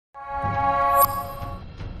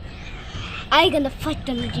I'm gonna fight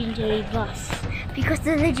the legendary boss because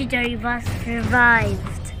the legendary boss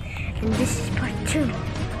survived. And this is part 2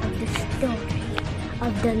 of the story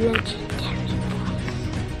of the legendary boss.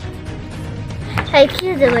 I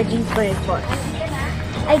killed the legendary boss.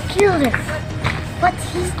 I killed him, but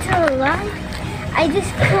he's still alive. I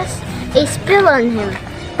just cast a spell on him,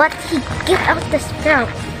 but he get out the spell.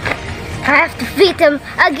 I have to defeat him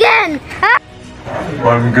again. Ah!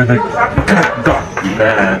 I'm gonna cut that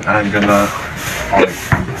man.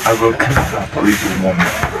 I will cut that little one,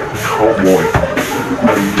 Cowboy.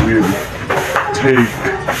 I will take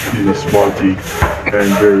his body and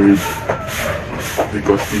bury it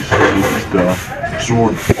because this sword is the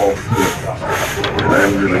sword of death. And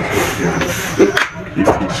I'm gonna kill him if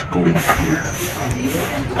he's going to.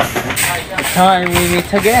 Time we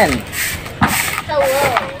meet again. Hello.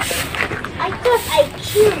 I thought I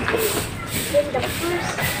killed you in the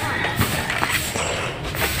first time.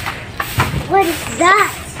 What is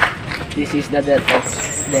that? This is the death of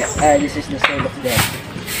death. This is the sword of death,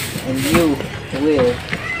 and you will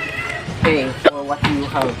pay for what you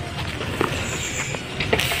have.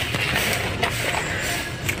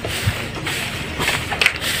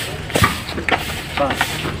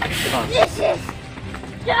 This is.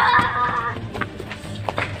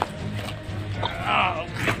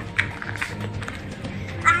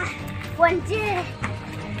 One day.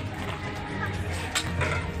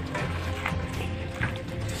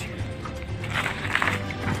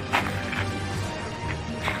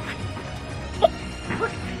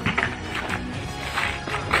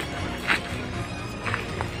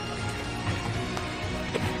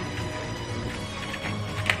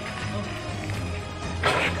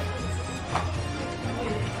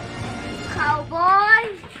 Cowboy.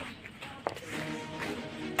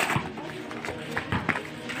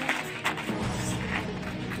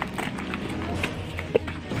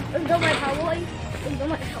 Go my cowboy. Go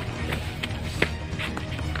my cowboy.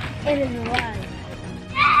 And in the line.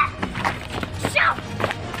 Shout!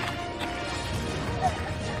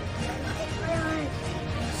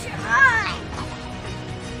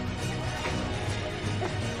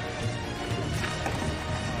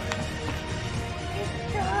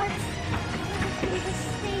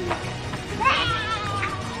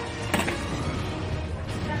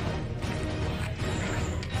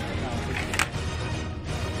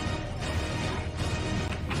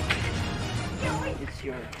 It's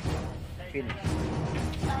your finish.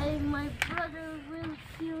 My brother will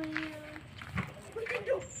kill you.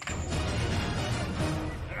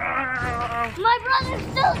 My brother's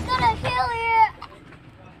still gonna kill you.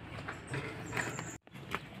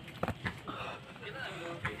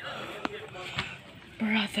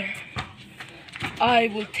 Brother, I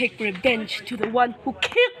will take revenge to the one who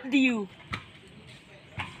killed you.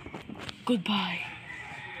 Goodbye.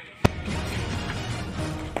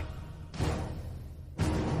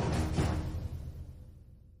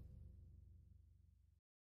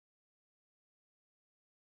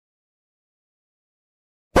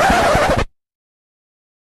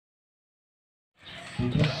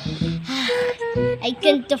 I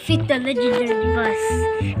can defeat the legendary boss,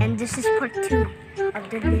 and this is part 2 of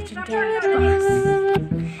the legendary boss.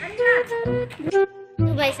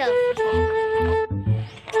 To myself.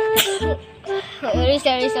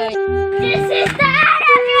 sorry. This is the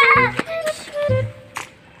end.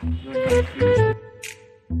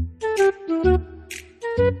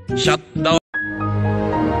 Shut down.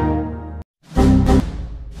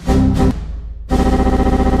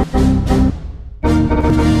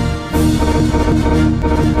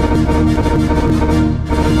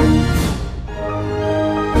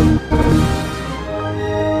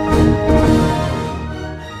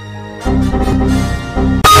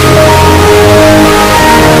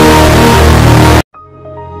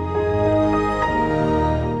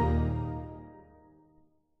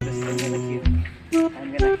 I'm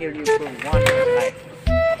gonna kill you for one life.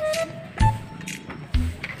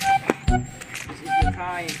 This is the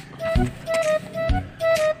time.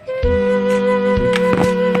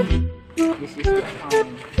 This is the time.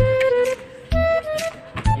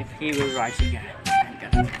 If he will rise again, I'm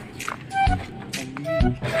gonna kill you. And you,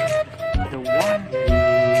 the one.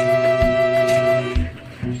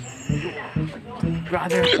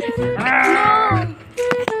 Brother.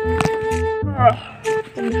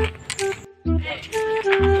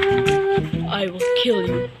 I will kill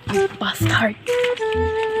you, you bastard.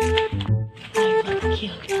 I will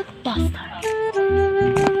kill you, bastard.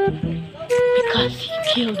 Because he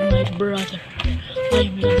killed my brother,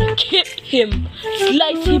 I will kill him,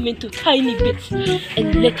 slice him into tiny bits,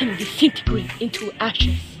 and let him disintegrate into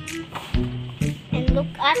ashes. And look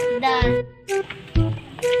at the